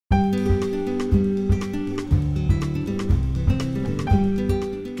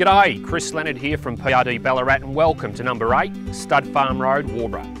G'day, Chris Leonard here from PRD Ballarat and welcome to number 8, Stud Farm Road,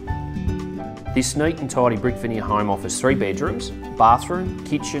 Waubra. This neat and tidy brick veneer home offers 3 bedrooms, bathroom,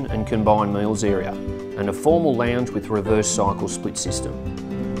 kitchen and combined meals area and a formal lounge with reverse cycle split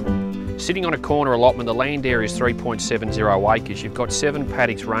system. Sitting on a corner allotment, the land area is 3.70 acres. You've got 7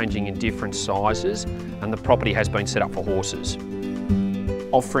 paddocks ranging in different sizes and the property has been set up for horses.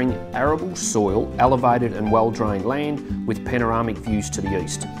 Offering arable soil, elevated and well-drained land with panoramic views to the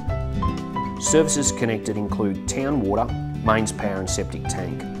east. Services connected include town water, mains power and septic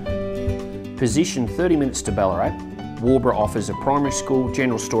tank. Positioned 30 minutes to Ballarat, Waubra offers a primary school,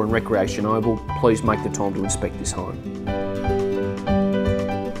 general store and recreation oval. Please make the time to inspect this home.